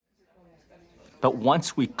But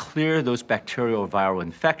once we clear those bacterial or viral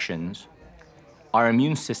infections, our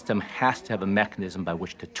immune system has to have a mechanism by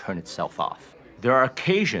which to turn itself off. There are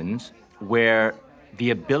occasions where the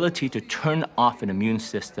ability to turn off an immune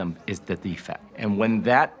system is the defect. And when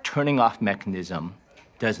that turning off mechanism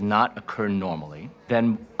does not occur normally,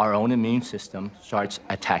 then our own immune system starts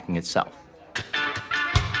attacking itself.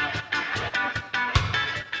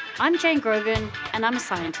 I'm Jane Grogan, and I'm a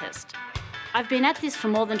scientist. I've been at this for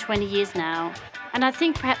more than 20 years now, and I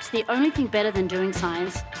think perhaps the only thing better than doing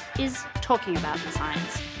science is talking about the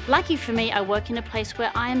science. Lucky for me, I work in a place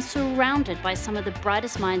where I am surrounded by some of the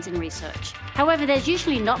brightest minds in research. However, there's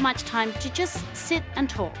usually not much time to just sit and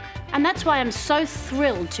talk. And that's why I'm so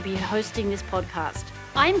thrilled to be hosting this podcast.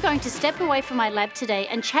 I'm going to step away from my lab today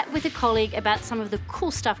and chat with a colleague about some of the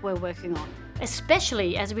cool stuff we're working on,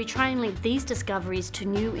 especially as we try and link these discoveries to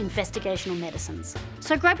new investigational medicines.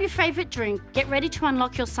 So grab your favorite drink, get ready to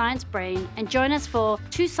unlock your science brain, and join us for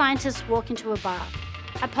Two Scientists Walk Into a Bar,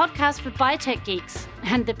 a podcast for biotech geeks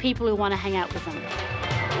and the people who want to hang out with them.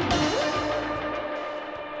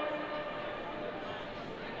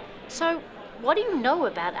 So, what do you know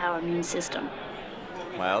about our immune system?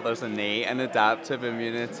 Well, there's innate and adaptive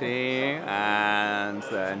immunity, and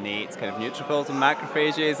the innate kind of neutrophils and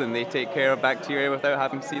macrophages, and they take care of bacteria without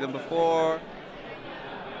having to see them before.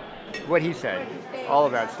 What he said, all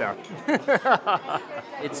of that stuff.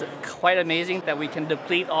 It's quite amazing that we can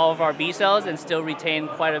deplete all of our B cells and still retain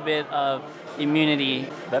quite a bit of immunity.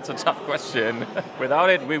 That's a tough question. Without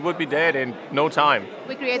it, we would be dead in no time.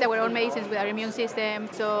 We create our own medicines with our immune system,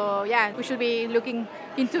 so yeah, we should be looking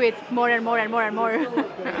into it more and more and more and more.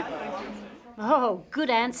 Oh, good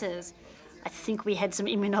answers. I think we had some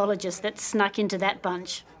immunologists that snuck into that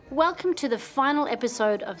bunch. Welcome to the final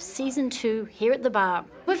episode of Season 2 here at the bar.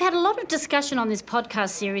 We've had a lot of discussion on this podcast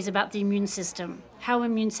series about the immune system, how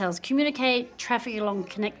immune cells communicate, traffic along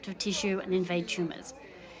connective tissue, and invade tumours.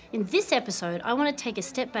 In this episode, I want to take a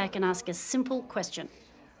step back and ask a simple question.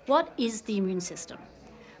 What is the immune system?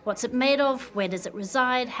 What's it made of? Where does it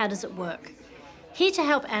reside? How does it work? Here to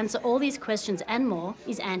help answer all these questions and more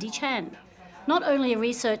is Andy Chan. Not only a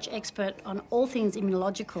research expert on all things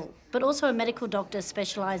immunological, but also a medical doctor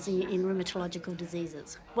specialising in rheumatological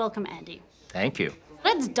diseases. Welcome, Andy. Thank you.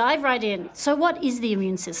 Let's dive right in. So what is the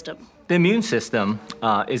immune system? The immune system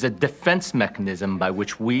is a defense mechanism by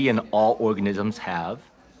which we and all organisms have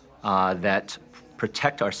that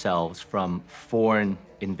protect ourselves from foreign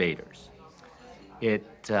invaders.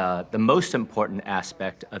 The most important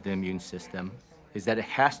aspect of the immune system is that it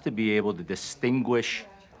has to be able to distinguish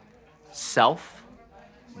self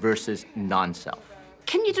versus non-self.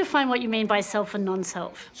 Can you define what you mean by self and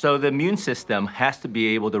non-self? So the immune system has to be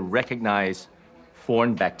able to recognize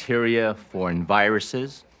foreign bacteria, foreign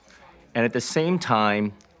viruses, and at the same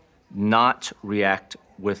time not react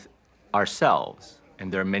with ourselves.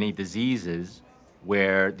 And there are many diseases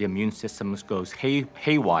where the immune system goes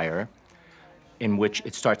haywire, in which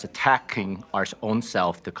it starts attacking our own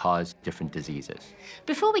self to cause different diseases.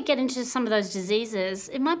 Before we get into some of those diseases,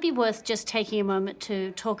 it might be worth just taking a moment to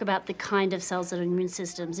talk about the kind of cells that are immune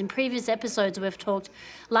systems. In previous episodes, we've talked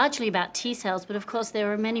largely about T cells, but of course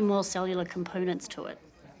there are many more cellular components to it.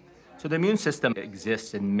 So the immune system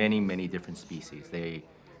exists in many, many different species. They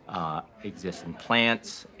exist in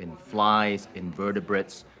plants, in flies, in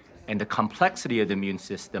vertebrates, and the complexity of the immune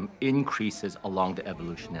system increases along the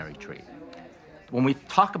evolutionary tree. When we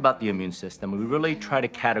talk about the immune system, we really try to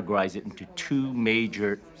categorize it into two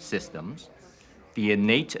major systems, the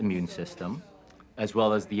innate immune system, as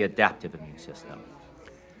well as the adaptive immune system.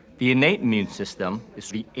 The innate immune system is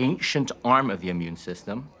the ancient arm of the immune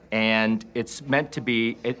system, and it's thought to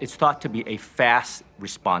be a fast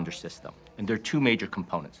responder system. And there are two major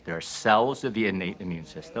components. There are cells of the innate immune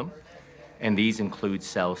system, and these include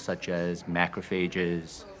cells such as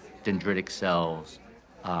macrophages, dendritic cells,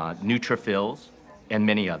 neutrophils, and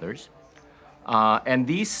many others. And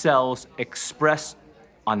these cells express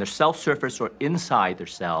on their cell surface or inside their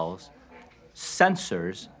cells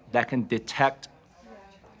sensors that can detect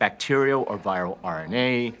bacterial or viral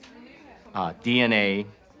RNA, DNA,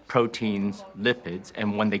 proteins, lipids,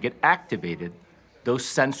 and when they get activated, those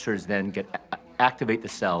sensors then activate the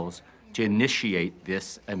cells to initiate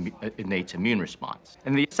this innate immune response.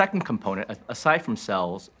 And the second component, aside from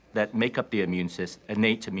cells, that make up the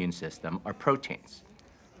innate immune system are proteins.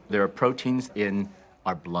 There are proteins in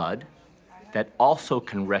our blood that also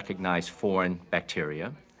can recognize foreign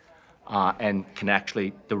bacteria and can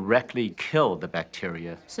actually directly kill the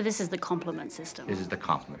bacteria. So this is the complement system. This is the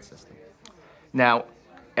complement system. Now,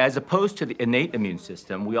 as opposed to the innate immune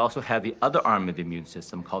system, we also have the other arm of the immune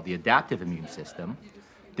system called the adaptive immune system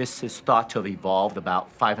This is thought to have evolved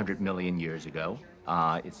about 500 million years ago.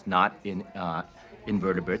 It's not in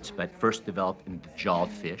invertebrates, but first developed in the jawed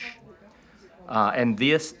fish.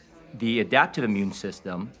 The adaptive immune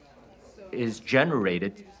system is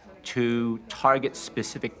generated to target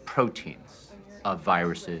specific proteins of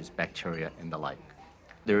viruses, bacteria, and the like.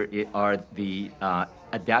 There are the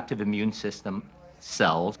adaptive immune system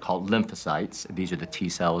cells called lymphocytes. These are the T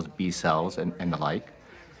cells, B cells, and the like.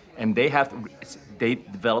 And they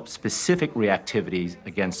develop specific reactivities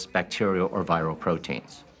against bacterial or viral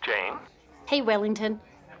proteins. Jane, Hey, Wellington.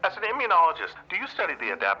 as an immunologist, do you study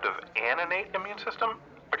the adaptive and innate immune system,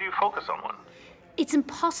 or do you focus on one? It's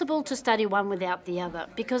impossible to study one without the other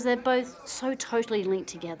because they're both so totally linked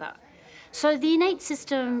together. So the innate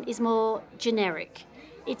system is more generic.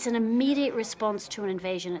 It's an immediate response to an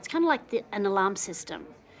invasion. It's kind of like an alarm system.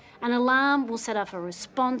 An alarm will set off a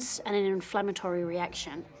response and an inflammatory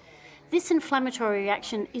reaction. This inflammatory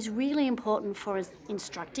reaction is really important for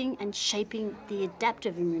instructing and shaping the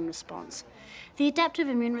adaptive immune response. The adaptive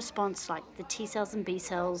immune response, like the T cells and B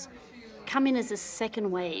cells, come in as a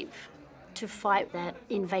second wave to fight that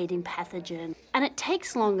invading pathogen. And it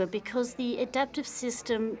takes longer because the adaptive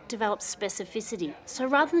system develops specificity. So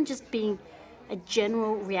rather than just being a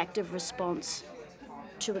general reactive response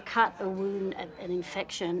to a cut, a wound, an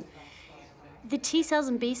infection, the T cells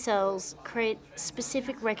and B cells create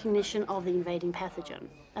specific recognition of the invading pathogen.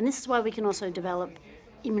 And this is why we can also develop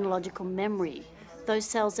immunological memory. Those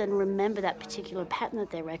cells then remember that particular pattern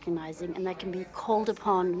that they're recognizing, and they can be called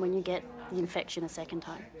upon when you get the infection a second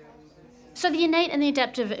time. So the innate and the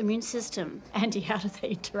adaptive immune system, Andy, how do they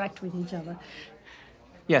interact with each other?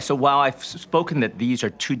 Yeah, so while I've spoken that these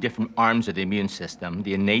are two different arms of the immune system,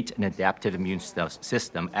 the innate and adaptive immune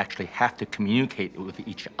system actually have to communicate with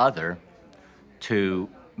each other to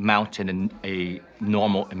mount a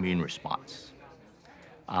normal immune response.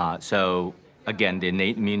 So again, the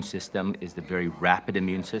innate immune system is the very rapid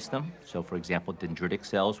immune system. So for example, dendritic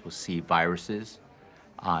cells will see viruses.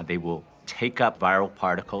 They will take up viral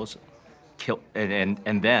particles,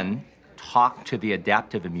 and then talk to the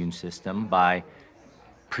adaptive immune system by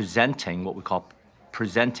presenting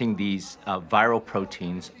these viral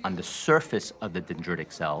proteins on the surface of the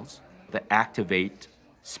dendritic cells that activate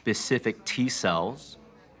specific T cells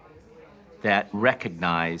that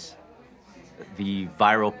recognize the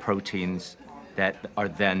viral proteins that are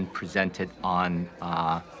then presented on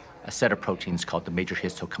a set of proteins called the major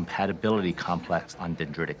histocompatibility complex on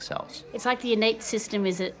dendritic cells. It's like the innate system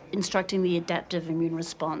is instructing the adaptive immune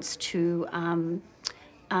response to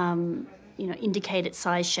indicate its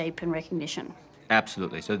size, shape, and recognition.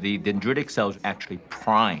 Absolutely. So the dendritic cells actually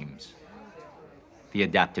primes the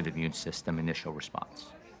adaptive immune system initial response.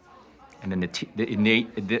 And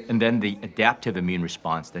then the adaptive immune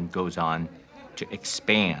response then goes on to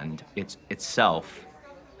expand itself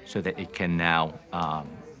so that it can now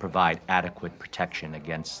provide adequate protection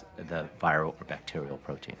against the viral or bacterial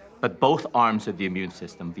protein. But both arms of the immune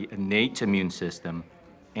system, the innate immune system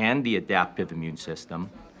and the adaptive immune system,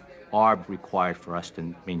 are required for us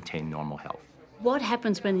to maintain normal health. What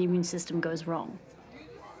happens when the immune system goes wrong?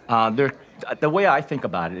 The way I think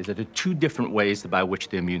about it is that there are two different ways by which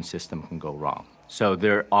the immune system can go wrong. So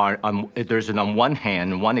there's on one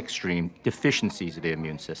hand, one extreme, deficiencies of the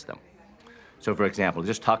immune system. So for example,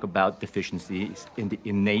 just talk about deficiencies in the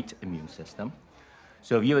innate immune system.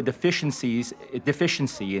 So if you have a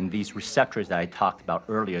deficiency in these receptors that I talked about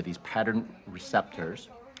earlier, these pattern receptors,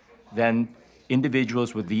 then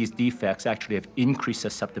individuals with these defects actually have increased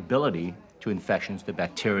susceptibility to infections to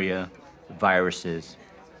bacteria, viruses,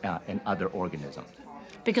 and other organisms.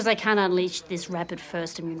 Because they can't unleash this rapid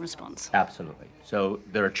first immune response. Absolutely. So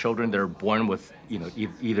there are children that are born with,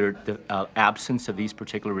 either the absence of these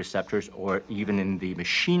particular receptors or even in the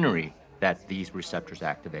machinery that these receptors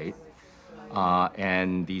activate.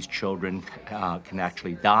 And these children can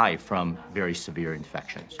actually die from very severe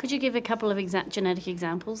infections. Could you give a couple of genetic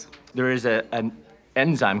examples? There is an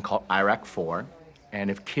enzyme called IRAK4,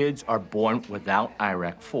 and if kids are born without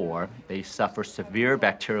IRAK4, they suffer severe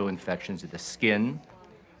bacterial infections of the skin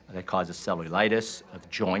that causes cellulitis, of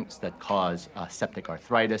joints that cause septic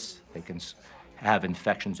arthritis. They can have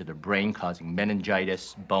infections of the brain causing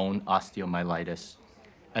meningitis, bone osteomyelitis,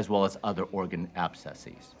 as well as other organ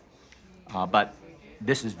abscesses. But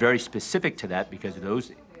this is very specific to that because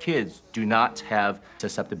those kids do not have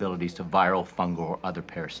susceptibilities to viral, fungal, or other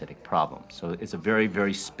parasitic problems. So it's a very,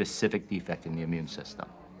 very specific defect in the immune system.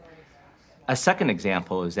 A second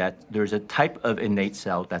example is that there's a type of innate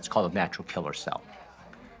cell that's called a natural killer cell.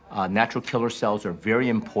 Natural killer cells are very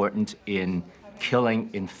important in killing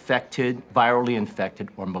virally infected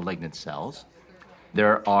or malignant cells.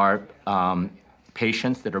 There are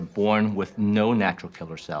patients that are born with no natural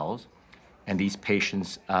killer cells, and these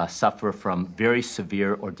patients suffer from very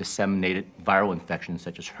severe or disseminated viral infections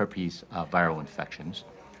such as herpes viral infections,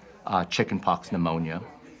 chickenpox pneumonia,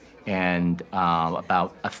 and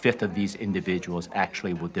about a fifth of these individuals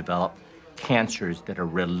actually will develop cancers that are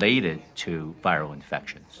related to viral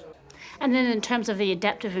infections. And then in terms of the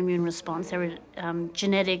adaptive immune response, there are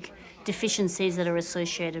genetic deficiencies that are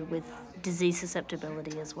associated with disease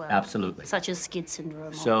susceptibility as well. Absolutely. Such as SCID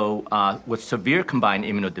syndrome. So with severe combined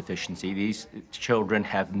immunodeficiency, these children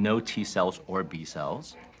have no T cells or B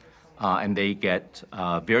cells, and they get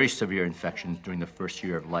very severe infections during the first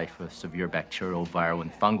year of life with severe bacterial, viral,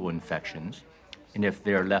 and fungal infections. And if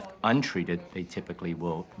they're left untreated, they typically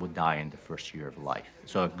will die in the first year of life.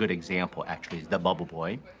 So a good example actually is the bubble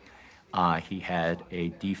boy. He had a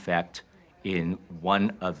defect in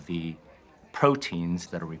one of the proteins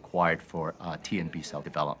that are required for T and B cell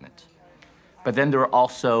development. But then there are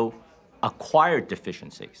also acquired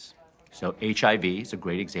deficiencies. So HIV is a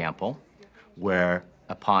great example where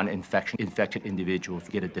upon infection, infected individuals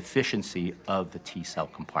get a deficiency of the T cell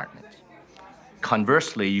compartment.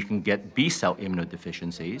 Conversely, you can get B cell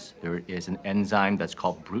immunodeficiencies. There is an enzyme that's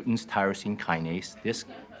called Bruton's tyrosine kinase. This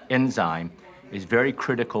enzyme is very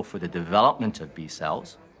critical for the development of B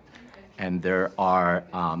cells. And there are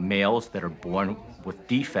males that are born with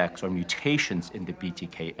defects or mutations in the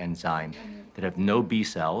BTK enzyme that have no B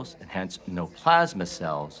cells and hence no plasma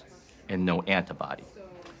cells and no antibody.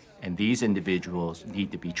 And these individuals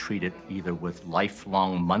need to be treated either with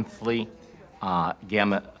lifelong monthly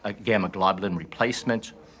gamma globulin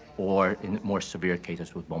replacement or in more severe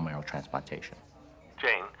cases with bone marrow transplantation.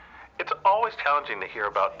 Jane, it's always challenging to hear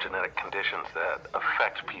about genetic conditions that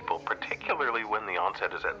affect people, particularly when the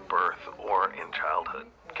onset is at birth or in childhood.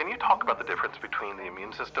 Can you talk about the difference between the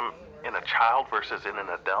immune system in a child versus in an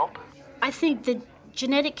adult? I think the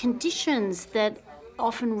genetic conditions that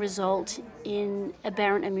often result in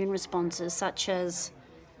aberrant immune responses, such as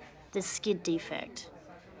the SCID defect,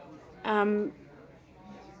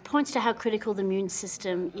 points to how critical the immune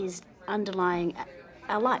system is underlying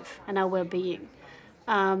our life and our well-being.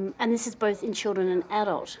 And this is both in children and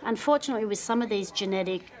adults. Unfortunately, with some of these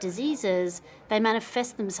genetic diseases, they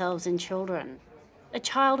manifest themselves in children. A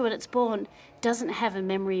child, when it's born, doesn't have a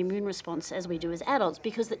memory immune response as we do as adults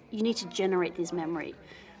because you need to generate this memory.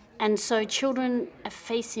 And so children are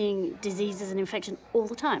facing diseases and infection all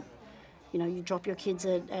the time. You know, you drop your kids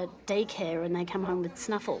at daycare and they come home with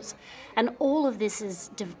snuffles. And all of this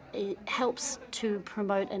it helps to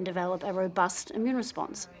promote and develop a robust immune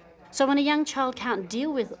response. So when a young child can't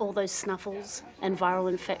deal with all those snuffles and viral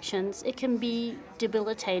infections, it can be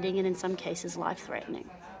debilitating and in some cases life-threatening.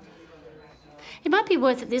 It might be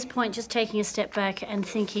worth at this point just taking a step back and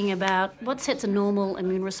thinking about what sets a normal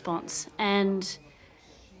immune response. And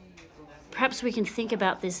perhaps we can think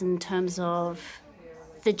about this in terms of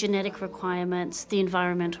the genetic requirements, the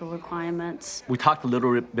environmental requirements. We talked a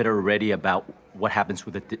little bit already about what happens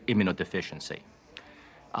with the immunodeficiency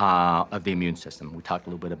of the immune system. We talked a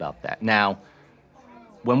little bit about that. Now,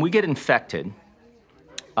 when we get infected,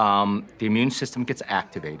 the immune system gets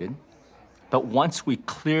activated, but once we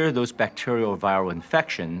clear those bacterial or viral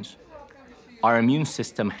infections, our immune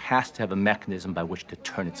system has to have a mechanism by which to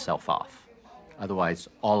turn itself off. Otherwise,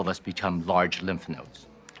 all of us become large lymph nodes,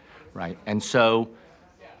 right? And so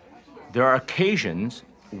there are occasions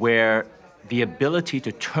where the ability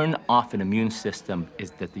to turn off an immune system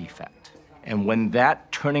is the defect. And when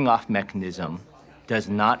that turning off mechanism does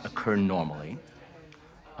not occur normally,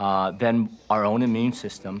 then our own immune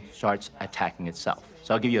system starts attacking itself.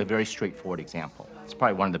 So I'll give you a very straightforward example. It's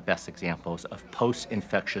probably one of the best examples of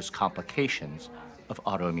post-infectious complications of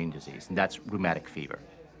autoimmune disease, and that's rheumatic fever.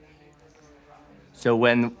 So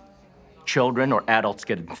when children or adults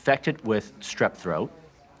get infected with strep throat,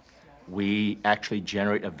 we actually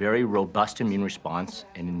generate a very robust immune response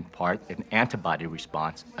and in part an antibody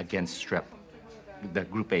response against the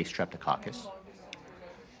group A streptococcus.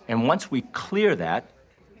 And once we clear that,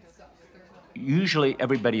 usually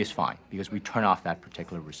everybody is fine because we turn off that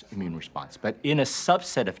particular immune response. But in a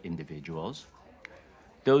subset of individuals,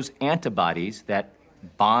 those antibodies that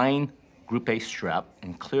bind group A strep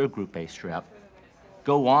and clear group A strep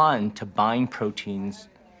go on to bind proteins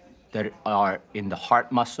that are in the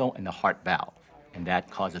heart muscle and the heart valve, and that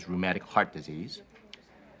causes rheumatic heart disease.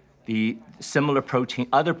 The similar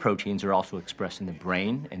other proteins are also expressed in the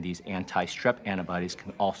brain, and these anti-strep antibodies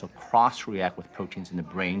can also cross-react with proteins in the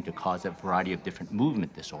brain to cause a variety of different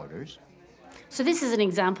movement disorders. So this is an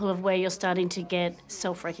example of where you're starting to get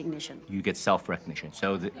self-recognition. You get self-recognition.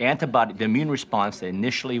 So the immune response that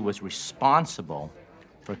initially was responsible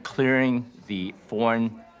for clearing the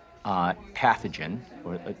foreign pathogen,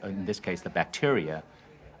 or in this case, the bacteria,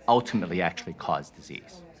 ultimately actually cause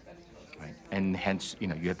disease. Right? And hence, you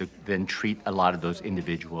have to then treat a lot of those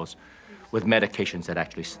individuals with medications that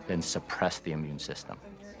actually then suppress the immune system.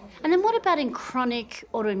 And then what about in chronic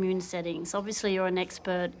autoimmune settings? Obviously, you're an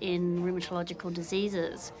expert in rheumatological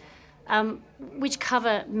diseases, which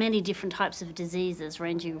cover many different types of diseases,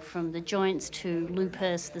 ranging from the joints to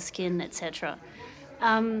lupus, the skin, etc.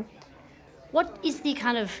 What is the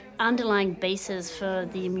kind of underlying basis for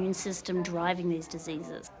the immune system driving these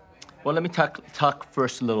diseases? Well, let me talk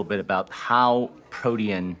first a little bit about how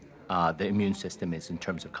protean the immune system is in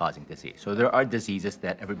terms of causing disease. So there are diseases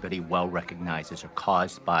that everybody well recognizes are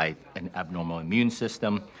caused by an abnormal immune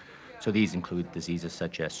system. So these include diseases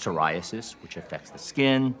such as psoriasis, which affects the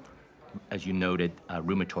skin, as you noted,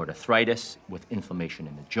 rheumatoid arthritis with inflammation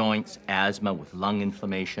in the joints, asthma with lung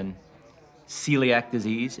inflammation, celiac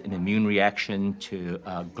disease, an immune reaction to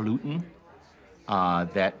gluten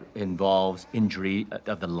that involves injury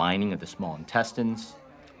of the lining of the small intestines,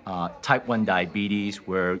 type 1 diabetes,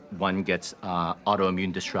 where one gets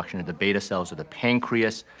autoimmune destruction of the beta cells of the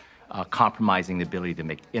pancreas, compromising the ability to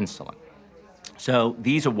make insulin. So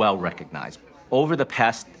these are well recognized. Over the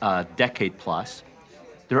past decade plus,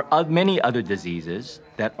 there are many other diseases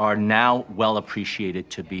that are now well appreciated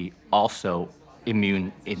to be also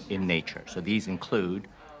immune in nature. So these include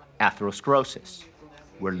atherosclerosis,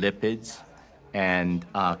 where lipids and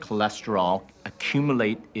cholesterol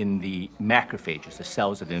accumulate in the macrophages, the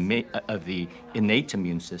cells of the innate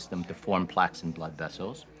immune system, to form plaques and blood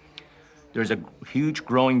vessels. There's a huge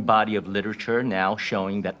growing body of literature now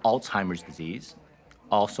showing that Alzheimer's disease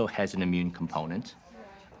also has an immune component.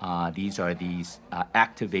 These are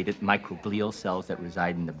activated microglial cells that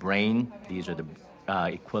reside in the brain. These are the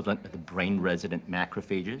equivalent of the brain-resident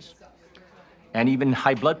macrophages. And even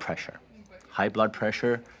high blood pressure.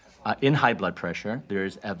 In high blood pressure,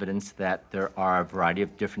 there's evidence that there are a variety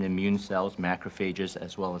of different immune cells, macrophages,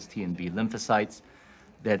 as well as T and B lymphocytes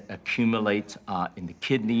that accumulate in the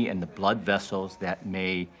kidney and the blood vessels that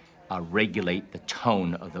may regulate the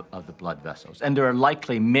tone of the blood vessels. And there are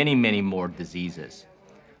likely many, many more diseases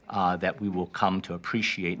that we will come to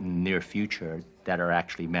appreciate in the near future that are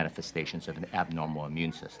actually manifestations of an abnormal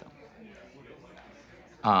immune system.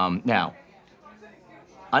 Now,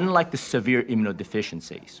 unlike the severe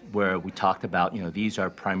immunodeficiencies, where we talked about, these are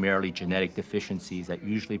primarily genetic deficiencies that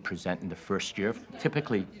usually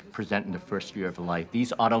typically present in the first year of life.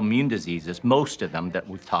 These autoimmune diseases, most of them that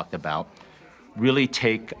we've talked about, really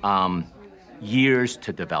take years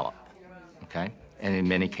to develop, okay? And in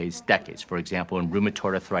many cases, decades. For example, in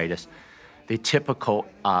rheumatoid arthritis, the typical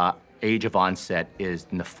age of onset is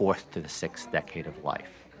in the 4th to the 6th decade of life.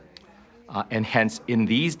 And hence, in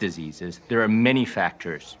these diseases, there are many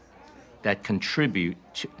factors that contribute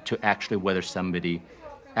to actually whether somebody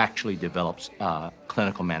actually develops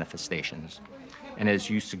clinical manifestations. And as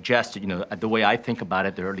you suggested, the way I think about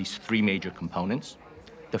it, there are at least 3 major components.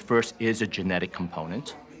 The first is a genetic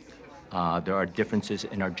component. There are differences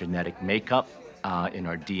in our genetic makeup, in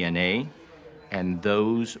our DNA, and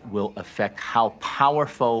those will affect how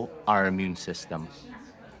powerful our immune system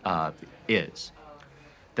is.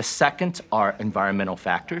 The second are environmental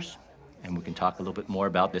factors, and we can talk a little bit more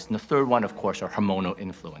about this. And the third one, of course, are hormonal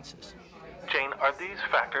influences. Jane, are these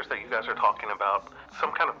factors that you guys are talking about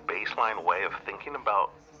some kind of baseline way of thinking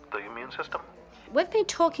about the immune system? We've been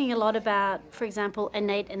talking a lot about, for example,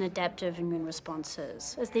 innate and adaptive immune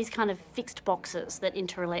responses as these kind of fixed boxes that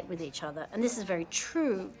interrelate with each other. And this is very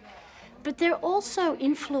true. But they're also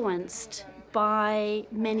influenced by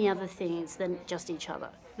many other things than just each other.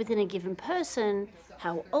 Within a given person,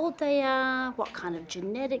 how old they are, what kind of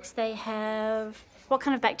genetics they have, what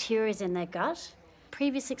kind of bacteria is in their gut,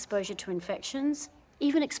 previous exposure to infections,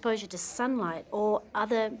 even exposure to sunlight or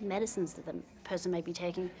other medicines that the person may be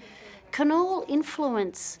taking, can all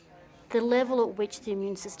influence the level at which the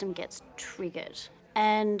immune system gets triggered.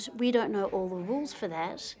 And we don't know all the rules for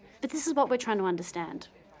that, but this is what we're trying to understand.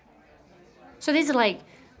 So these are like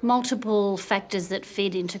multiple factors that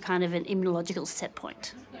feed into kind of an immunological set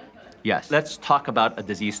point. Yes, let's talk about a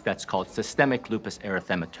disease that's called systemic lupus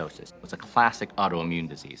erythematosus. It's a classic autoimmune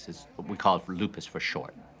disease. It's what we call lupus for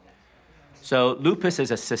short. So lupus is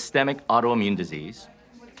a systemic autoimmune disease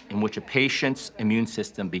in which a patient's immune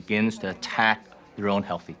system begins to attack their own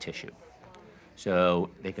healthy tissue. So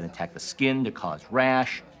they can attack the skin to cause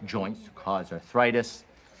rash, joints to cause arthritis,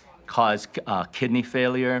 cause kidney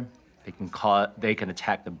failure. They can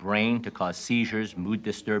attack the brain to cause seizures, mood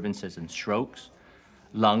disturbances, and strokes.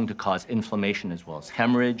 Lung to cause inflammation as well as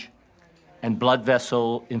hemorrhage. and blood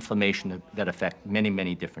vessel inflammation that affect many,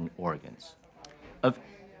 many different organs. Of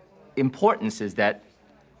importance is that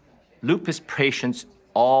lupus patients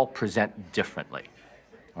all present differently.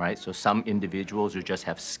 All right, so some individuals who just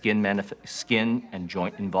have skin and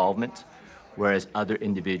joint involvement, whereas other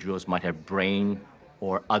individuals might have brain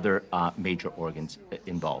or other major organs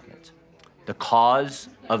involvement. The cause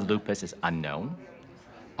of lupus is unknown,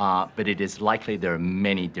 but it is likely there are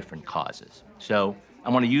many different causes. So I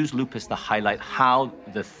want to use lupus to highlight how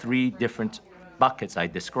the three different buckets I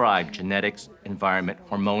described, genetics, environment,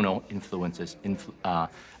 hormonal influences,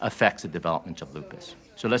 affects the development of lupus.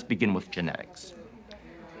 So let's begin with genetics.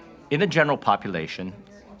 In the general population,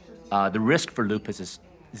 the risk for lupus is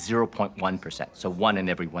 0.1%, so 1 in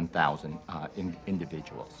every 1,000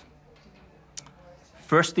 individuals.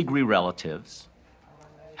 First-degree relatives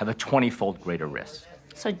have a 20-fold greater risk.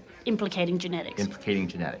 So implicating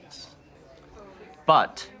genetics.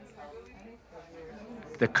 But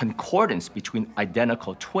the concordance between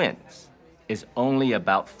identical twins is only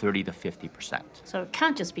about 30 to 50%. So it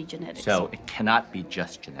can't just be genetics. So it cannot be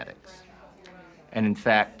just genetics. And in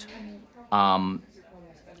fact,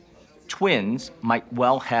 twins might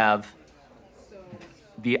well have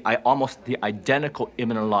almost the identical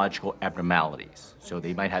immunological abnormalities. So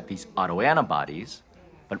they might have these autoantibodies,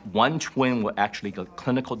 but one twin will actually get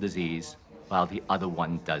clinical disease while the other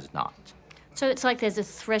one does not. So it's like there's a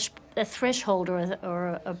threshold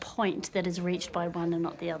or a point that is reached by one and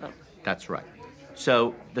not the other. That's right.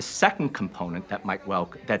 So the second component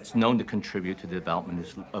that's known to contribute to the development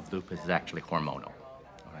of lupus is actually hormonal.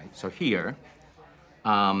 All right. So here,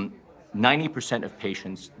 90% of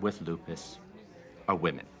patients with lupus are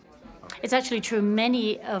women. It's actually true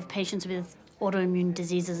many of patients with autoimmune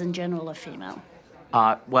diseases in general are female.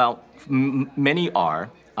 Many are,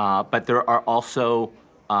 but there are also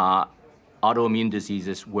autoimmune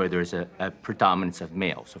diseases where there's a predominance of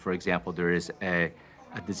male. So for example, there is a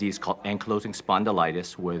disease called ankylosing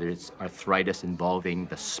spondylitis where there's arthritis involving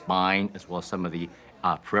the spine as well as some of the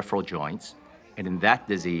peripheral joints. And in that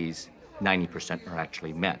disease, 90% are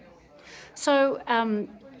actually men. So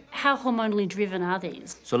how hormonally driven are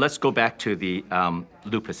these? So let's go back to the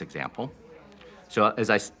lupus example. So as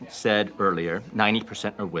I said earlier,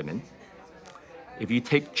 90% are women. If you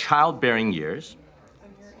take childbearing years,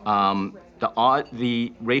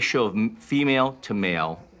 the ratio of female to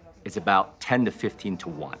male is about 10 to 15 to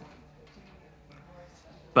 1.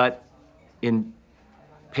 But in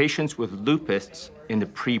patients with lupus in the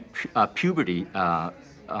pre-puberty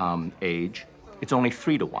age, it's only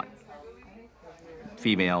 3 to 1,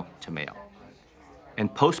 female to male.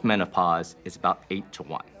 And post-menopause is about 8 to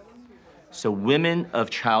 1. So women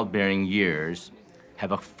of childbearing years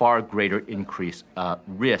have a far greater increase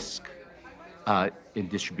risk in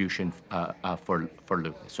distribution for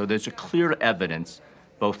lupus. So there's a clear evidence,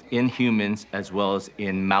 both in humans as well as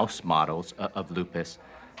in mouse models of lupus,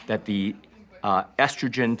 that the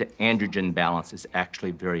estrogen to androgen balance is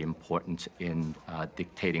actually very important in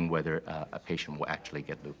dictating whether a patient will actually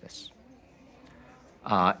get lupus.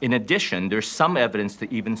 In addition, there's some evidence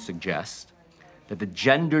to even suggest that the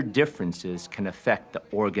gender differences can affect the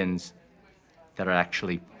organs that are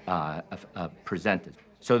actually presented.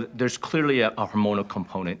 So there's clearly a hormonal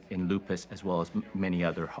component in lupus as well as many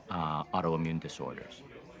other autoimmune disorders.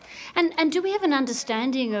 And do we have an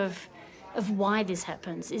understanding of why this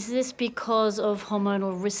happens? Is this because of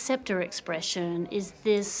hormonal receptor expression? Is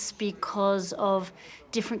this because of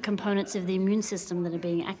different components of the immune system that are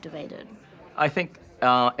being activated? I think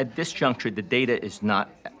at this juncture, the data is not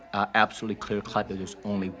absolutely clear-cut that there's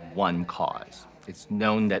only one cause. It's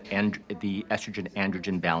known that the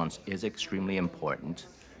estrogen-androgen balance is extremely important,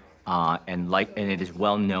 and it is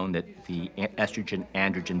well known that the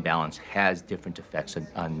estrogen-androgen balance has different effects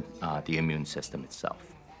on the immune system itself.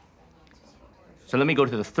 So let me go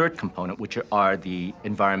to the third component, which are the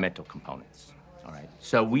environmental components. All right.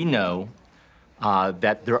 So we know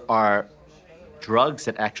that there are drugs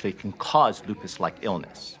that actually can cause lupus-like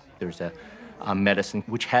illness. There's a medicine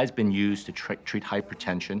which has been used to treat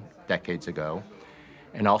hypertension decades ago,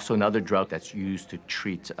 and also another drug that's used to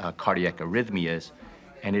treat cardiac arrhythmias.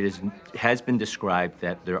 And it has been described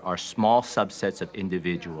that there are small subsets of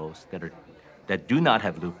individuals that do not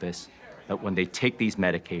have lupus, but when they take these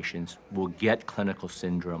medications, will get clinical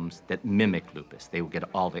syndromes that mimic lupus. They will get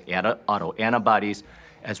all the autoantibodies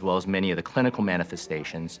as well as many of the clinical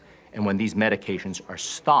manifestations. And when these medications are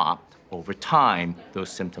stopped, over time, those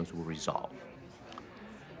symptoms will resolve.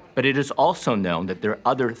 But it is also known that there are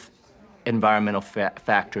other environmental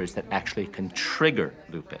factors that actually can trigger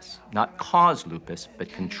lupus, not cause lupus, but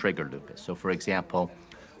can trigger lupus. So for example,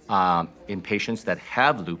 in patients that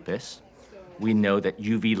have lupus, we know that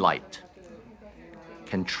UV light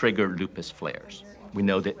can trigger lupus flares. We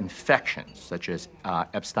know that infections, such as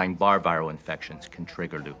Epstein-Barr viral infections, can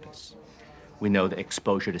trigger lupus. We know that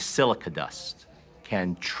exposure to silica dust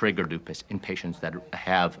can trigger lupus in patients that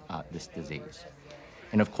have this disease.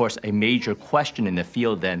 And of course, a major question in the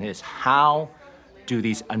field then is how do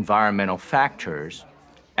these environmental factors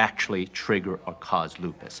actually trigger or cause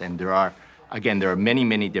lupus? And there are many,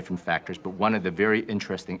 many different factors, but one of the very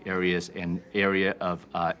interesting areas and area of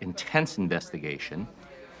intense investigation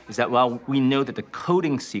is that while we know that the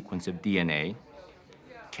coding sequence of DNA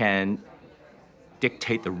can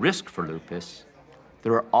dictate the risk for lupus,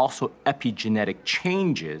 there are also epigenetic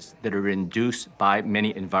changes that are induced by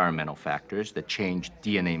many environmental factors that change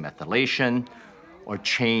DNA methylation or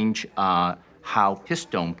change how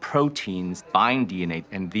histone proteins bind DNA.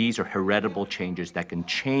 And these are heritable changes that can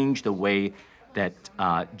change the way that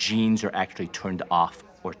genes are actually turned off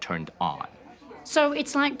or turned on. So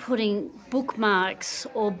it's like putting bookmarks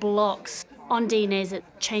or blocks on DNA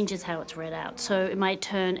that changes how it's read out. So it might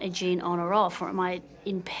turn a gene on or off, or it might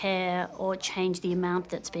impair or change the amount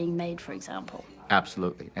that's being made, for example.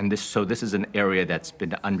 Absolutely. And this is an area that's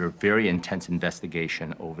been under very intense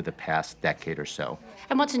investigation over the past decade or so.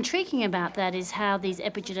 And what's intriguing about that is how these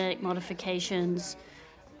epigenetic modifications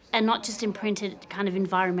are not just imprinted kind of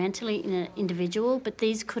environmentally in an individual, but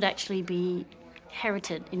these could actually be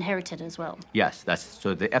inherited as well. Yes,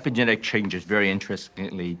 so the epigenetic changes, very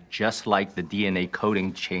interestingly, just like the DNA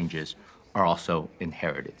coding changes, are also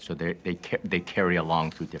inherited. So they carry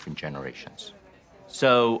along through different generations.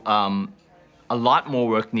 So a lot more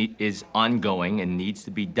work is ongoing and needs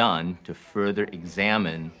to be done to further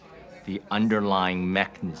examine the underlying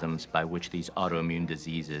mechanisms by which these autoimmune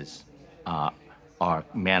diseases are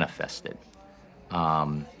manifested,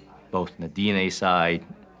 both in the DNA side,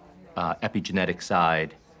 epigenetic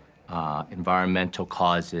side, environmental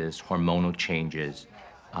causes, hormonal changes,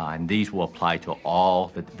 and these will apply to all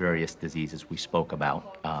the various diseases we spoke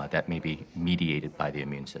about that may be mediated by the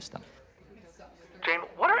immune system. Jane,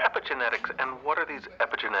 what are epigenetics and what are these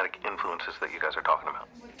epigenetic influences that you guys are talking about?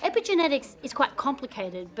 Epigenetics is quite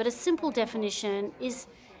complicated, but a simple definition is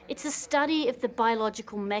it's a study of the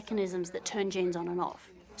biological mechanisms that turn genes on and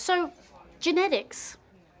off. So genetics,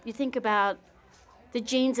 you think about the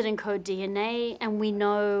genes that encode DNA, and we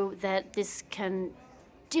know that this can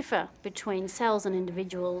differ between cells and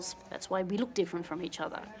individuals. That's why we look different from each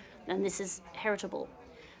other, and this is heritable.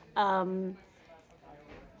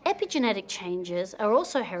 Epigenetic changes are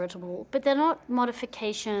also heritable, but they're not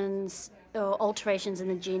modifications or alterations in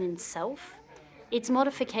the gene itself. It's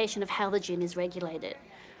modification of how the gene is regulated.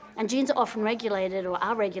 And genes are often regulated or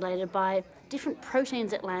are regulated by different proteins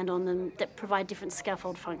that land on them that provide different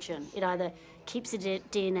scaffold function. It either keeps the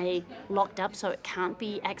DNA locked up so it can't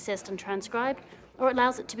be accessed and transcribed, or it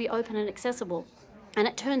allows it to be open and accessible. And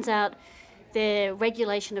it turns out the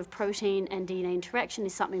regulation of protein and DNA interaction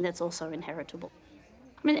is something that's also inheritable.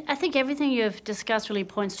 I mean, I think everything you've discussed really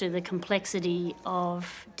points to the complexity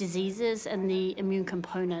of diseases and the immune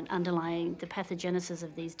component underlying the pathogenesis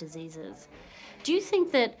of these diseases. Do you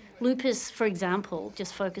think that lupus, for example,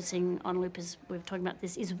 just focusing on lupus, we're talking about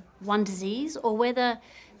this, is one disease, or whether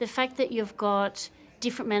the fact that you've got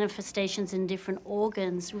different manifestations in different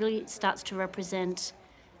organs really starts to represent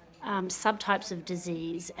subtypes of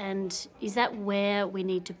disease? And is that where we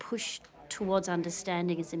need to push towards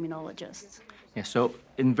understanding as immunologists? Yeah, so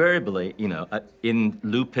invariably, in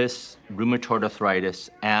lupus, rheumatoid arthritis,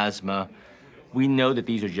 asthma, we know that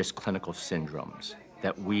these are just clinical syndromes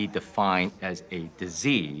that we define as a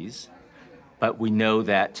disease, but we know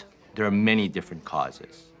that there are many different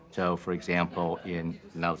causes. So, for example,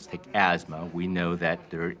 now let's take asthma, we know that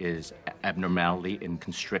there is abnormality in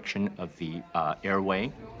constriction of the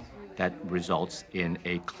airway that results in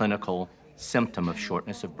a clinical symptom of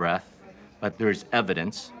shortness of breath, but there's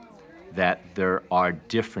evidence that there are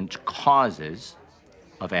different causes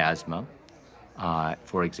of asthma.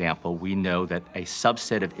 For example, we know that a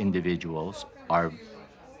subset of individuals are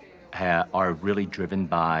really driven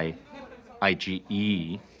by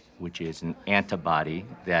IgE, which is an antibody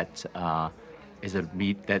that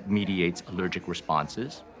mediates allergic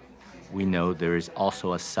responses. We know there is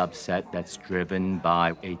also a subset that's driven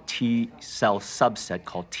by a T cell subset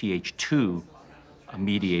called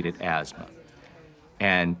Th2-mediated asthma.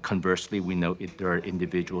 And conversely, we know there are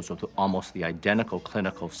individuals with almost the identical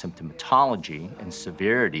clinical symptomatology and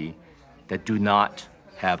severity that do not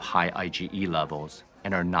have high IgE levels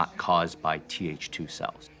and are not caused by Th2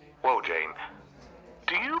 cells. Whoa, Jane.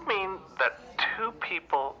 Do you mean that two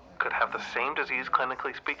people could have the same disease,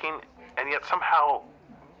 clinically speaking, and yet somehow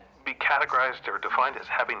be categorized or defined as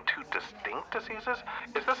having two distinct diseases?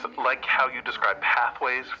 Is this like how you describe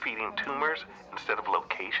pathways feeding tumors instead of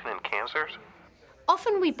location in cancers?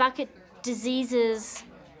 Often we bucket diseases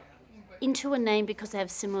into a name because they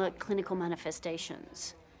have similar clinical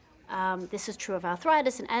manifestations. This is true of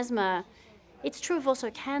arthritis and asthma. It's true of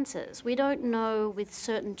also cancers. We don't know with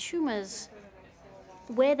certain tumors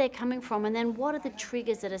where they're coming from and then what are the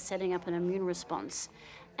triggers that are setting up an immune response.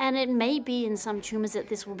 And it may be in some tumors that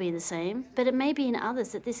this will be the same, but it may be in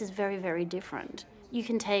others that this is very, very different. You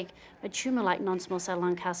can take a tumor like non-small cell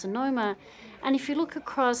lung carcinoma, and if you look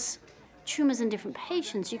across tumors in different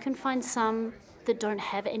patients, you can find some that don't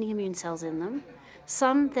have any immune cells in them,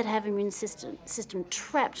 some that have immune system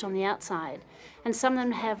trapped on the outside, and some of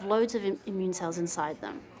them have loads of immune cells inside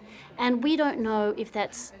them. And we don't know if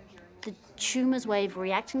that's the tumor's way of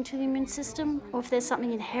reacting to the immune system, or if there's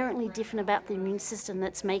something inherently different about the immune system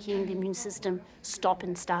that's making the immune system stop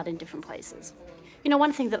and start in different places. You know,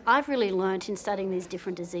 one thing that I've really learned in studying these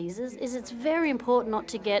different diseases is it's very important not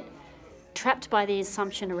to get trapped by the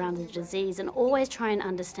assumption around the disease and always try and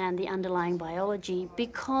understand the underlying biology,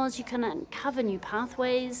 because you can uncover new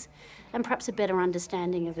pathways and perhaps a better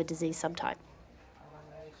understanding of a disease subtype.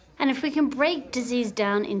 And if we can break disease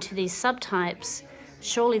down into these subtypes,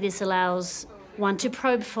 surely this allows one to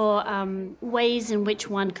probe for ways in which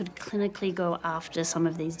one could clinically go after some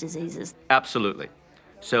of these diseases. Absolutely.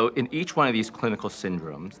 So in each one of these clinical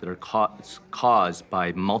syndromes that are caused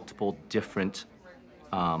by multiple different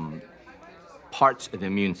parts of the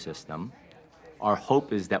immune system, our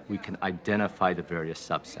hope is that we can identify the various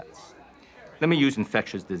subsets. Let me use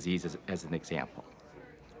infectious diseases as an example.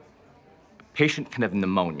 A patient can have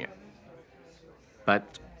pneumonia,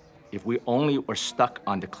 but if we only are stuck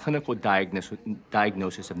on the clinical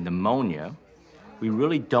diagnosis of pneumonia, we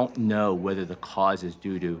really don't know whether the cause is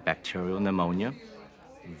due to bacterial pneumonia,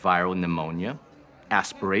 viral pneumonia,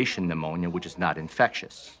 aspiration pneumonia, which is not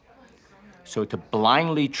infectious. So to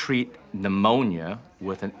blindly treat pneumonia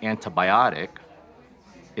with an antibiotic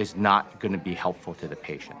is not going to be helpful to the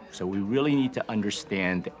patient. So we really need to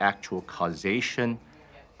understand the actual causation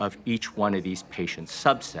of each one of these patient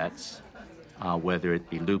subsets, whether it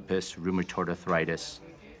be lupus, rheumatoid arthritis,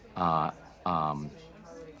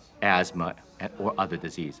 asthma, or other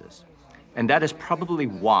diseases. And that is probably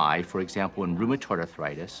why, for example, in rheumatoid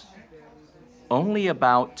arthritis, only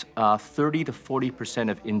about 30 to 40%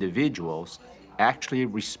 of individuals actually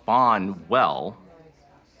respond well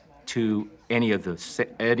to any of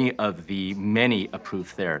the many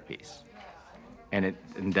approved therapies. And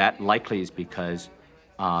that likely is because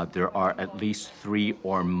there are at least 3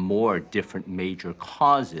 or more different major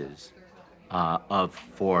causes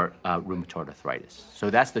for rheumatoid arthritis. So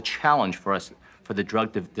that's the challenge for us, for the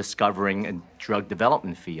drug discovering and drug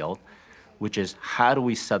development field, which is how do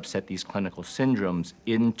we subset these clinical syndromes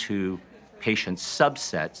into patient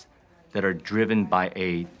subsets that are driven by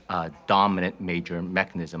a dominant major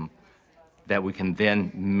mechanism that we can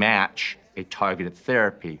then match a targeted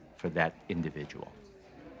therapy for that individual.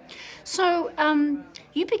 So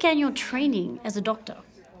you began your training as a doctor,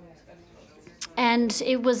 and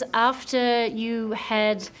it was after you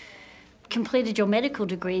had completed your medical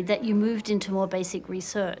degree that you moved into more basic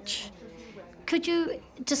research. Could you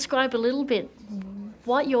describe a little bit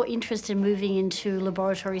what your interest in moving into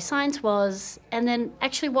laboratory science was, and then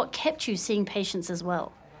actually what kept you seeing patients as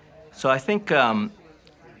well? So I think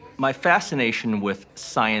my fascination with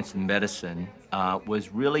science and medicine was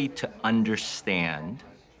really to understand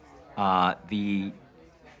the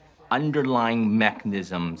underlying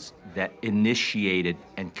mechanisms that initiated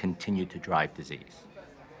and continue to drive disease.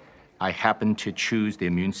 I happened to choose the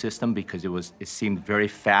immune system because it seemed very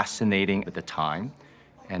fascinating at the time.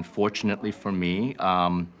 And fortunately for me,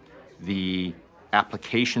 the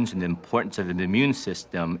applications and the importance of the immune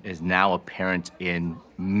system is now apparent in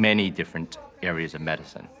many different areas of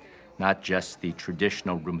medicine, not just the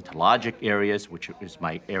traditional rheumatologic areas, which is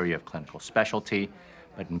my area of clinical specialty,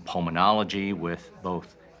 but in pulmonology with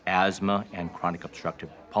both asthma and chronic obstructive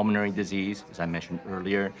pulmonary disease, as I mentioned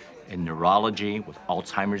earlier, in neurology with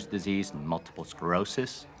Alzheimer's disease and multiple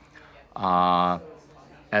sclerosis,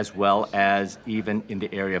 as well as even in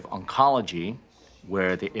the area of oncology,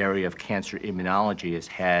 where the area of cancer immunology has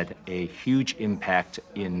had a huge impact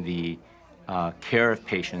in the care of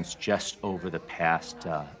patients just over the past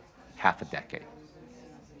half a decade.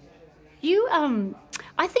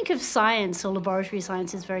 I think of science or laboratory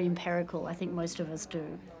science as very empirical. I think most of us do.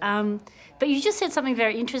 But you just said something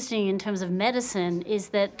very interesting in terms of medicine, is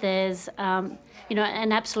that there's an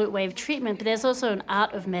absolute way of treatment, but there's also an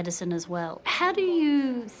art of medicine as well. How do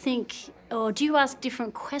you think Or do you ask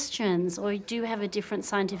different questions, or do you have a different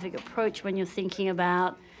scientific approach when you're thinking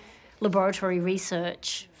about laboratory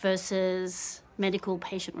research versus medical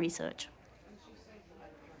patient research?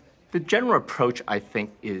 The general approach, I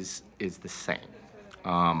think, is the same.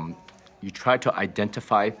 You try to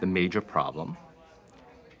identify the major problem,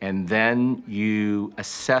 and then you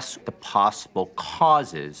assess the possible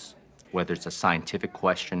causes, whether it's a scientific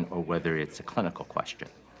question or whether it's a clinical question.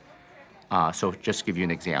 So just to give you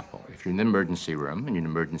an example, if you're in the emergency room and you're an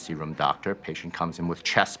emergency room doctor, patient comes in with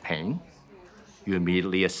chest pain, you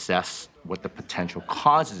immediately assess what the potential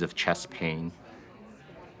causes of chest pain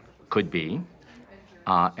could be,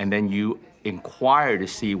 and then you inquire to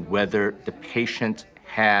see whether the patient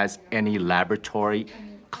has any laboratory,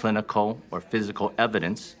 clinical, or physical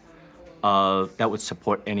evidence that would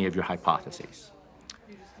support any of your hypotheses.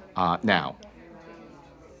 Now,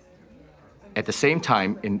 at the same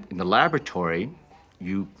time, in the laboratory,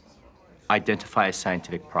 you identify a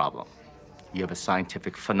scientific problem. You have a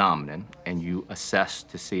scientific phenomenon, and you assess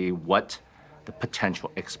to see what the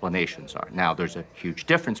potential explanations are. Now, there's a huge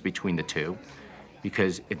difference between the two,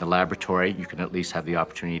 because in the laboratory, you can at least have the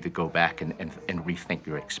opportunity to go back and rethink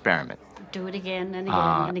your experiment. Do it again and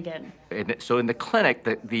again and again. So in the clinic,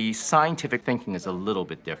 the scientific thinking is a little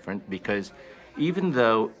bit different, because even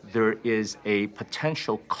though there is a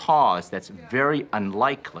potential cause that's very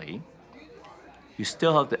unlikely, you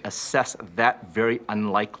still have to assess that very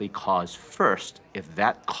unlikely cause first if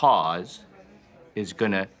that cause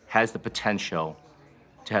has the potential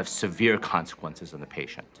to have severe consequences on the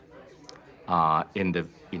patient in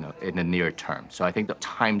the near term. So I think the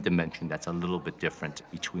time dimension, that's a little bit different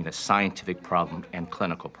between a scientific problem and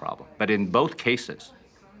clinical problem. But in both cases,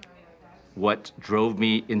 what drove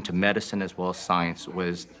me into medicine as well as science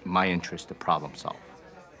was my interest to problem solve.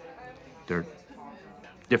 They're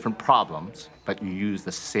different problems, but you use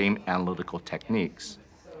the same analytical techniques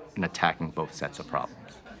in attacking both sets of problems.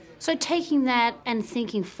 So taking that and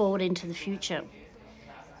thinking forward into the future,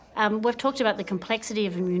 we've talked about the complexity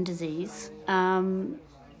of immune disease.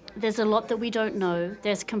 There's a lot that we don't know.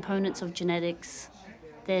 There's components of genetics.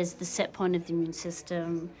 There's the set point of the immune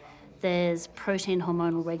system. There's protein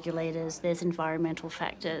hormonal regulators. There's environmental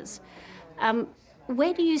factors.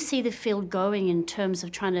 Where do you see the field going in terms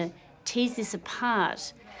of trying to tease this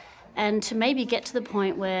apart and to maybe get to the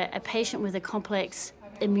point where a patient with a complex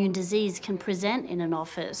immune disease can present in an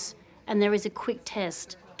office and there is a quick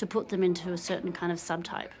test to put them into a certain kind of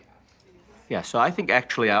subtype? Yeah, so I think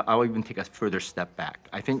actually I'll even take a further step back.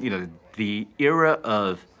 I think the era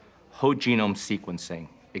of whole genome sequencing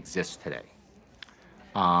exists today.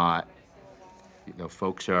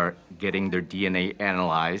 Folks are getting their DNA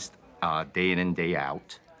analyzed day in and day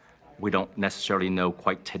out. We don't necessarily know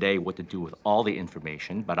quite today what to do with all the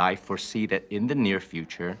information, but I foresee that in the near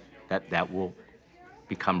future that will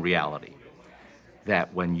become reality.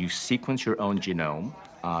 That when you sequence your own genome,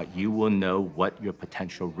 you will know what your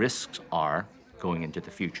potential risks are going into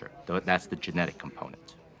the future. That's the genetic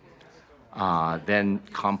component. Then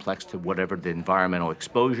complex to whatever the environmental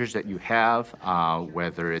exposures that you have,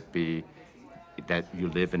 whether it be that you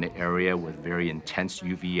live in an area with very intense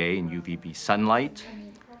UVA and UVB sunlight,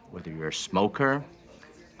 whether you're a smoker,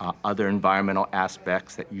 other environmental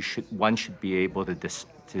aspects that one should be able to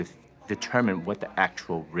determine what the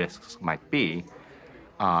actual risks might be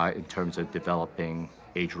in terms of developing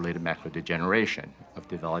age-related macular degeneration, of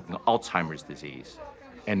developing Alzheimer's disease,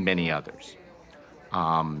 and many others.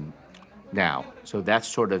 Now, so that's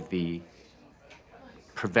sort of the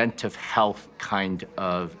preventive health kind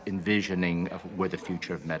of envisioning of where the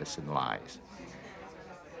future of medicine lies.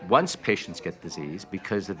 Once patients get disease,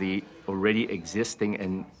 because of the already existing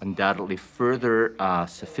and undoubtedly further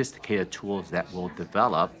sophisticated tools that will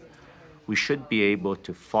develop, we should be able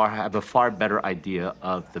to have a far better idea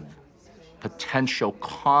of the potential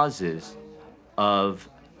causes of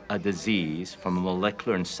a disease from a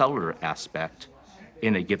molecular and cellular aspect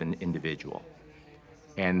in a given individual.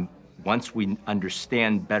 And once we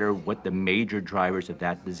understand better what the major drivers of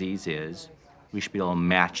that disease is, we should be able to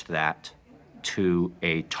match that to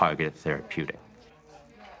a targeted therapeutic.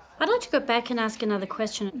 I'd like to go back and ask another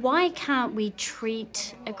question. Why can't we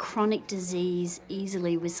treat a chronic disease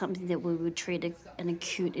easily with something that we would treat an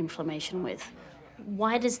acute inflammation with?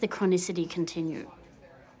 Why does the chronicity continue?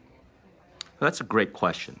 Well, that's a great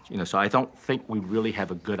question. So I don't think we really have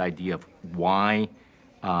a good idea of why,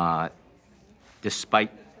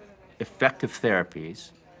 despite effective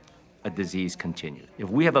therapies, a disease continues. If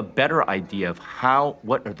we have a better idea of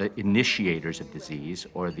what are the initiators of disease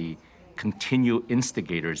or the continual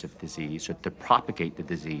instigators of disease or to propagate the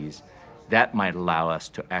disease, that might allow us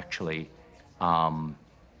to actually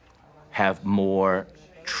have more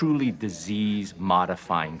truly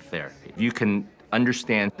disease-modifying therapy. You can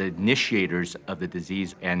understand the initiators of the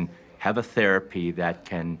disease and have a therapy that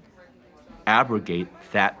can abrogate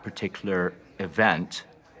that particular event,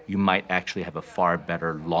 you might actually have a far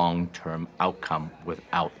better long-term outcome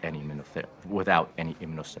without any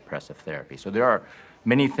immunosuppressive therapy. So there are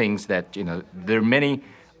many things that, there are many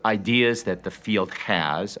ideas that the field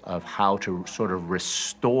has of how to sort of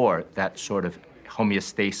restore that sort of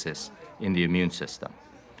homeostasis in the immune system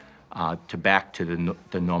back to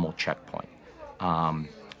the normal checkpoint.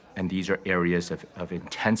 And these are areas of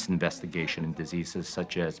intense investigation in diseases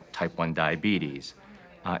such as type 1 diabetes,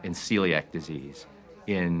 in celiac disease,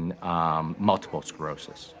 in multiple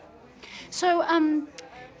sclerosis. So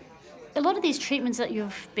a lot of these treatments that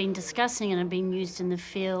you've been discussing and are being used in the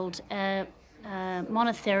field are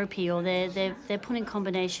monotherapy, or they're put in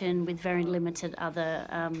combination with very limited other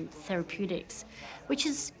therapeutics, which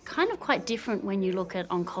is kind of quite different when you look at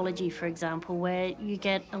oncology, for example, where you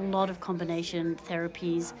get a lot of combination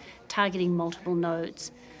therapies targeting multiple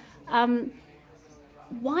nodes.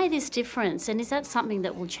 Why this difference, and is that something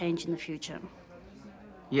that will change in the future?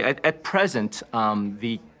 Yeah, at present,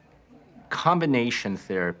 the combination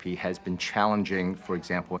therapy has been challenging, for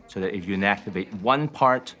example, so that if you inactivate one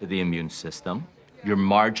part of the immune system, you're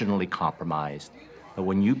marginally compromised. But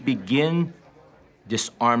when you begin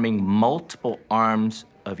disarming multiple arms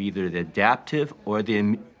of either the adaptive or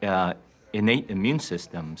the innate immune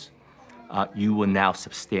systems, you will now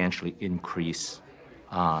substantially increase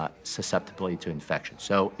susceptibility to infection.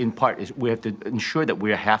 So in part, we have to ensure that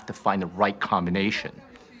we have to find the right combination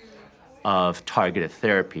of targeted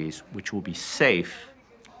therapies which will be safe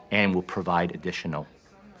and will provide additional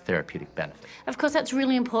therapeutic benefit. Of course, that's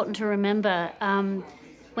really important to remember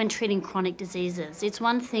when treating chronic diseases. It's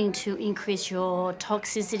one thing to increase your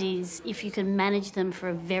toxicities if you can manage them for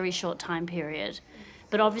a very short time period.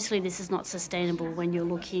 But obviously this is not sustainable when you're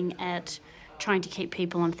looking at trying to keep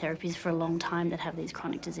people on therapies for a long time that have these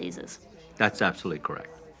chronic diseases. That's absolutely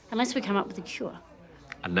correct. Unless we come up with a cure.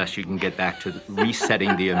 Unless you can get back to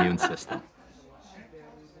resetting the immune system.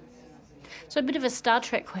 So a bit of a Star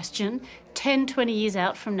Trek question. 10, 20 years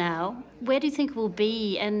out from now, where do you think we'll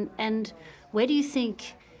be, and where do you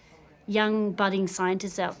think young budding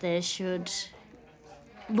scientists out there should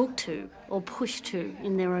look to or push to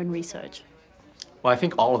in their own research? Well, I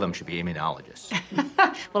think all of them should be immunologists.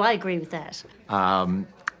 Well, I agree with that.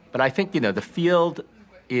 But I think, the field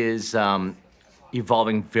is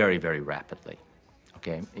evolving very, very rapidly.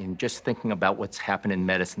 Okay, and just thinking about what's happened in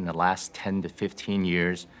medicine in the last 10 to 15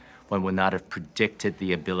 years, one would not have predicted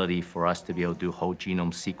the ability for us to be able to do whole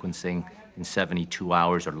genome sequencing in 72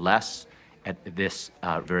 hours or less at this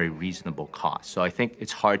very reasonable cost. So I think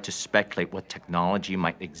it's hard to speculate what technology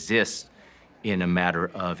might exist in a matter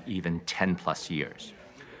of even 10 plus years.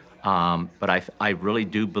 But I really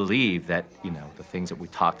do believe that, the things that we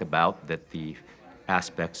talked about, that the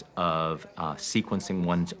aspects of sequencing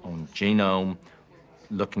one's own genome,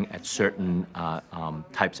 looking at certain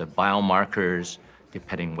types of biomarkers,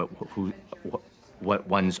 depending what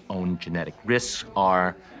one's own genetic risks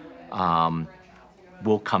are,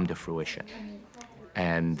 will come to fruition.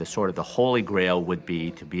 And the holy grail would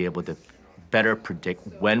be to be able to better predict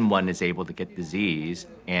when one is able to get disease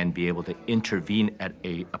and be able to intervene at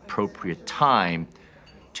an appropriate time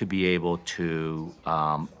to be able to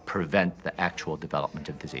prevent the actual development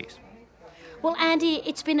of disease. Well, Andy,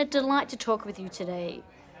 it's been a delight to talk with you today.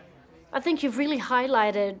 I think you've really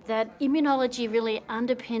highlighted that immunology really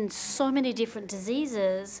underpins so many different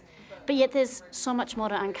diseases, but yet there's so much more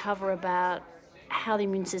to uncover about how the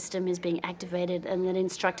immune system is being activated and then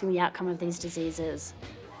instructing the outcome of these diseases.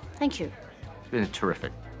 Thank you. It's been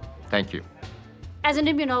terrific. Thank you. As an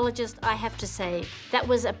immunologist, I have to say, that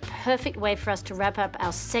was a perfect way for us to wrap up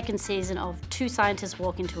our second season of Two Scientists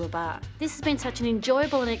Walk Into a Bar. This has been such an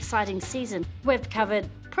enjoyable and exciting season. We've covered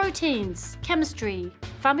proteins, chemistry,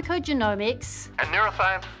 pharmacogenomics, And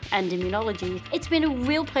neuroscience? and immunology. It's been a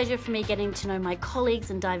real pleasure for me getting to know my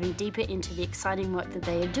colleagues and diving deeper into the exciting work that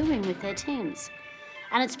they are doing with their teams.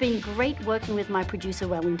 And it's been great working with my producer,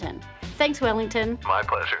 Wellington. Thanks, Wellington. My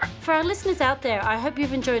pleasure. For our listeners out there, I hope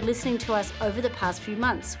you've enjoyed listening to us over the past few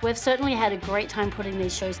months. We've certainly had a great time putting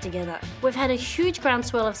these shows together. We've had a huge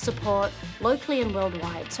groundswell of support locally and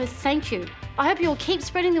worldwide, so thank you. I hope you'll keep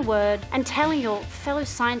spreading the word and telling your fellow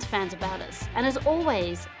science fans about us. And as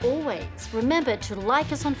always, remember to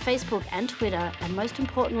like us on Facebook and Twitter, and most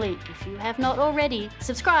importantly, if you have not already,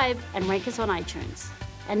 subscribe and rank us on iTunes.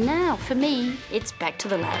 And now, for me, it's back to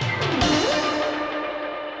the lab.